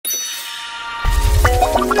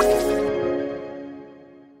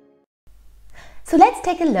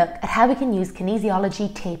let's take a look at how we can use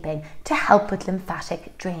kinesiology taping to help with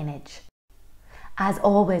lymphatic drainage. As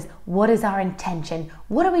always, what is our intention?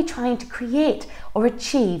 What are we trying to create or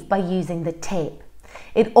achieve by using the tape?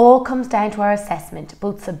 It all comes down to our assessment,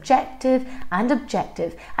 both subjective and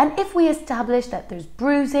objective, and if we establish that there's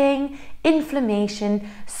bruising, inflammation,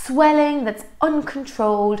 swelling that's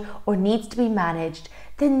uncontrolled or needs to be managed,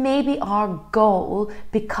 then maybe our goal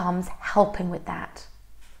becomes helping with that.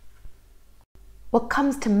 What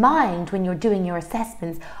comes to mind when you're doing your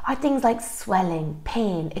assessments are things like swelling,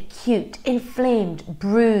 pain, acute, inflamed,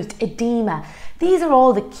 bruised, edema. These are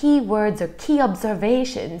all the key words or key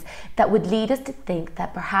observations that would lead us to think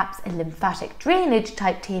that perhaps a lymphatic drainage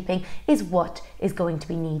type taping is what is going to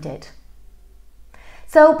be needed.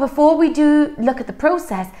 So before we do look at the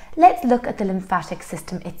process, let's look at the lymphatic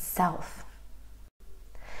system itself.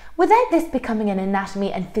 Without this becoming an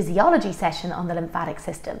anatomy and physiology session on the lymphatic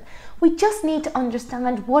system, we just need to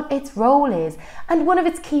understand what its role is, and one of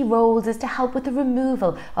its key roles is to help with the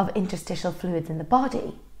removal of interstitial fluids in the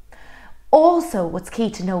body. Also, what's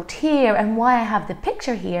key to note here, and why I have the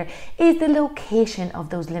picture here, is the location of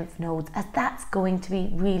those lymph nodes, as that's going to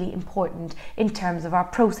be really important in terms of our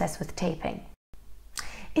process with taping.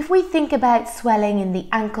 If we think about swelling in the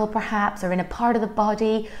ankle perhaps, or in a part of the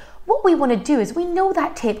body, what we want to do is we know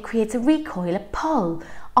that tape creates a recoil, a pull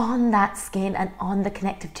on that skin and on the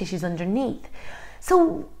connective tissues underneath.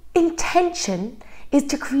 So intention is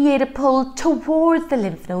to create a pull towards the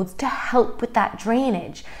lymph nodes to help with that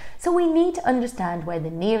drainage. So we need to understand where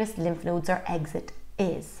the nearest lymph nodes or exit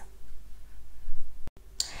is.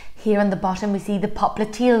 Here on the bottom we see the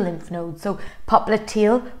popliteal lymph nodes, so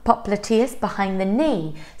popliteal, popliteus behind the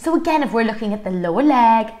knee. So again, if we're looking at the lower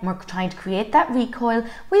leg and we're trying to create that recoil,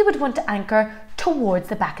 we would want to anchor towards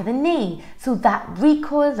the back of the knee. So that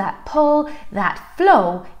recoil, that pull, that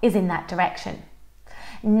flow is in that direction.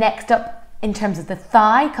 Next up, in terms of the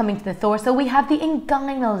thigh, coming to the torso, we have the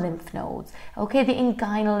inguinal lymph nodes, okay, the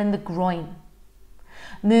inguinal in the groin.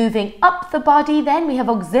 Moving up the body then, we have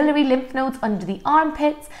auxiliary lymph nodes under the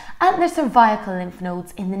armpits and the cervical lymph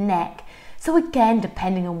nodes in the neck. So again,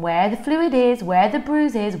 depending on where the fluid is, where the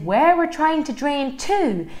bruise is, where we're trying to drain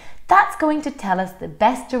to, that's going to tell us the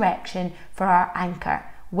best direction for our anchor,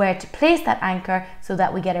 where to place that anchor so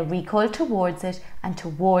that we get a recoil towards it and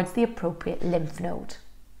towards the appropriate lymph node.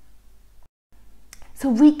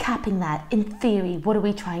 So recapping that, in theory, what are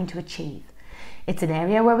we trying to achieve? It's an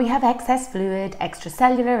area where we have excess fluid,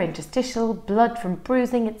 extracellular, interstitial, blood from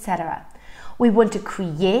bruising, etc. We want to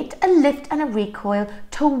create a lift and a recoil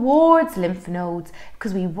towards lymph nodes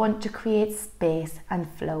because we want to create space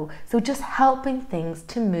and flow. So just helping things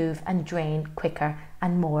to move and drain quicker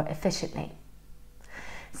and more efficiently.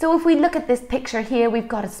 So if we look at this picture here, we've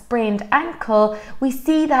got a sprained ankle. We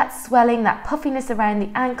see that swelling, that puffiness around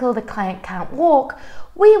the ankle, the client can't walk.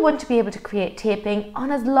 We want to be able to create taping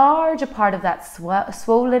on as large a part of that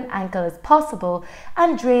swollen ankle as possible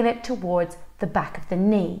and drain it towards the back of the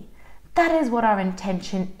knee. That is what our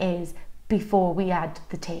intention is before we add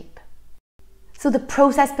the tape. So the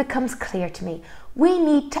process becomes clear to me. We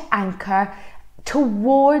need to anchor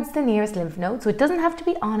towards the nearest lymph node, so it doesn't have to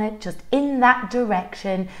be on it, just in that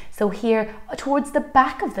direction. So here towards the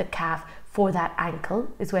back of the calf for that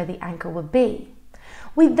ankle is where the anchor will be.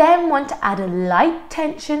 We then want to add a light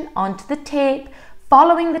tension onto the tape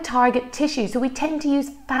following the target tissue. So we tend to use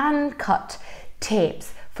fan cut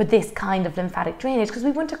tapes for this kind of lymphatic drainage because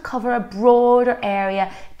we want to cover a broader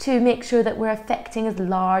area to make sure that we're affecting as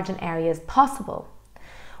large an area as possible.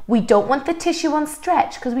 We don't want the tissue on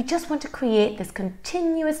stretch because we just want to create this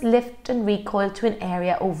continuous lift and recoil to an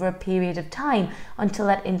area over a period of time until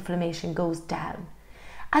that inflammation goes down.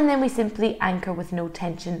 And then we simply anchor with no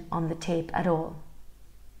tension on the tape at all.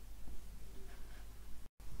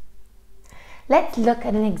 Let's look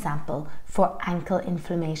at an example for ankle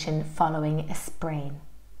inflammation following a sprain.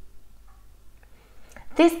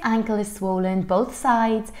 This ankle is swollen both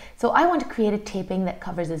sides, so I want to create a taping that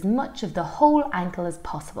covers as much of the whole ankle as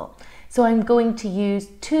possible. So I'm going to use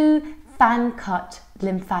 2 fan cut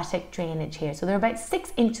lymphatic drainage here. So they're about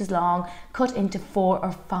 6 inches long, cut into 4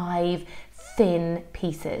 or 5 thin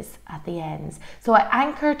pieces at the ends. So I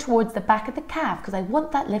anchor towards the back of the calf because I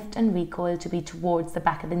want that lift and recoil to be towards the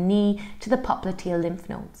back of the knee to the popliteal lymph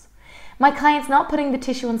nodes. My client's not putting the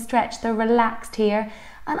tissue on stretch, they're relaxed here,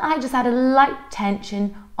 and I just add a light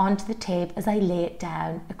tension onto the tape as I lay it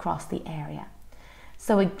down across the area.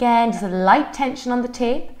 So again, just a light tension on the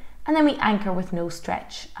tape, and then we anchor with no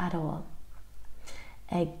stretch at all.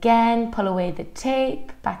 Again, pull away the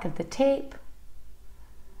tape, back of the tape,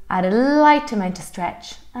 add a light amount of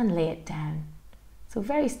stretch and lay it down. So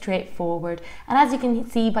very straightforward. And as you can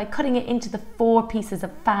see, by cutting it into the 4 pieces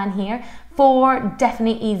of fan here, 4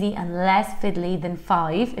 definitely easy and less fiddly than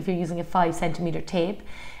 5 if you're using a 5cm tape,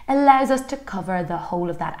 allows us to cover the whole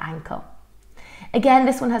of that ankle. Again,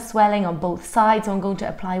 this one has swelling on both sides, so I'm going to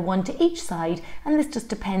apply one to each side, and this just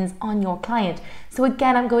depends on your client. So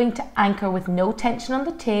again, I'm going to anchor with no tension on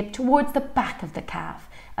the tape towards the back of the calf,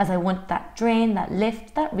 as I want that drain, that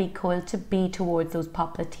lift, that recoil to be towards those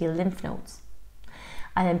popliteal lymph nodes.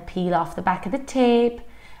 And then peel off the back of the tape,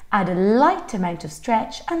 add a light amount of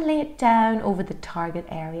stretch and lay it down over the target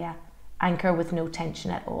area. Anchor with no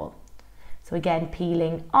tension at all. So again,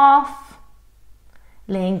 peeling off,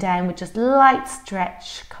 laying down with just light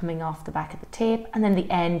stretch coming off the back of the tape, and then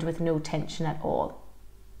the end with no tension at all.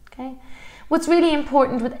 Okay. What's really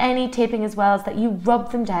important with any taping as well is that you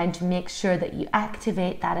rub them down to make sure that you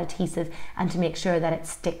activate that adhesive and to make sure that it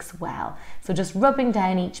sticks well. So just rubbing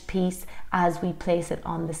down each piece as we place it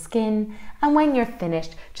on the skin, and when you're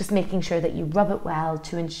finished, just making sure that you rub it well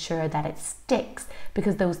to ensure that it sticks,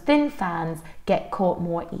 because those thin fans get caught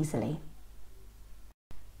more easily.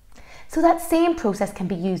 So that same process can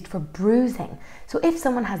be used for bruising. So if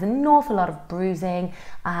someone has an awful lot of bruising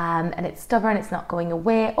and it's stubborn, it's not going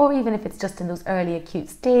away, or even if it's just in those early acute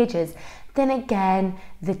stages, then again,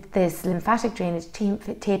 this lymphatic drainage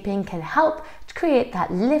taping can help to create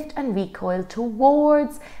that lift and recoil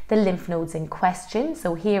towards the lymph nodes in question.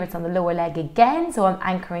 So here it's on the lower leg again, so I'm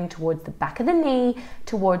anchoring towards the back of the knee,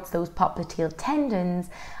 towards those popliteal tendons,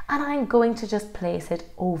 and I'm going to just place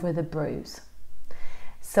it over the bruise.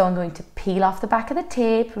 So I'm going to peel off the back of the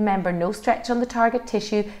tape. Remember, no stretch on the target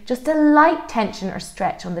tissue, just a light tension or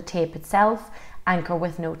stretch on the tape itself. Anchor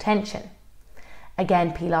with no tension.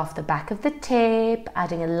 Again, peel off the back of the tape,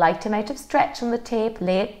 adding a light amount of stretch on the tape,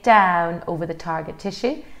 lay it down over the target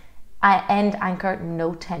tissue. End anchor,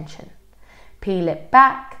 no tension. Peel it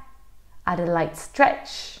back, add a light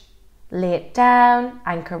stretch, lay it down,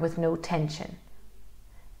 anchor with no tension.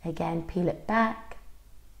 Again, peel it back,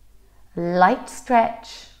 light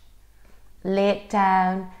stretch, lay it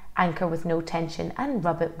down, anchor with no tension, and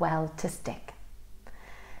rub it well to stick.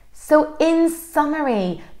 So in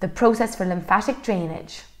summary, the process for lymphatic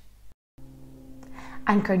drainage: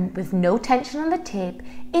 anchor with no tension on the tape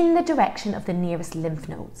in the direction of the nearest lymph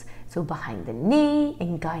nodes. So behind the knee,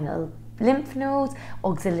 inguinal lymph nodes,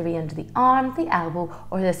 auxiliary under the arm, the elbow,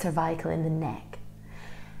 or the cervical in the neck.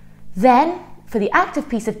 Then, for the active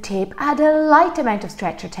piece of tape, add a light amount of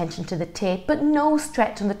stretch or tension to the tape, but no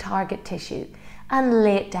stretch on the target tissue, and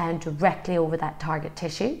lay it down directly over that target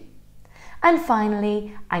tissue. And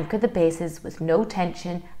finally, anchor the bases with no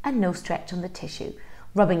tension and no stretch on the tissue,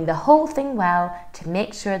 rubbing the whole thing well to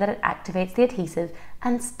make sure that it activates the adhesive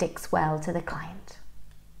and sticks well to the client.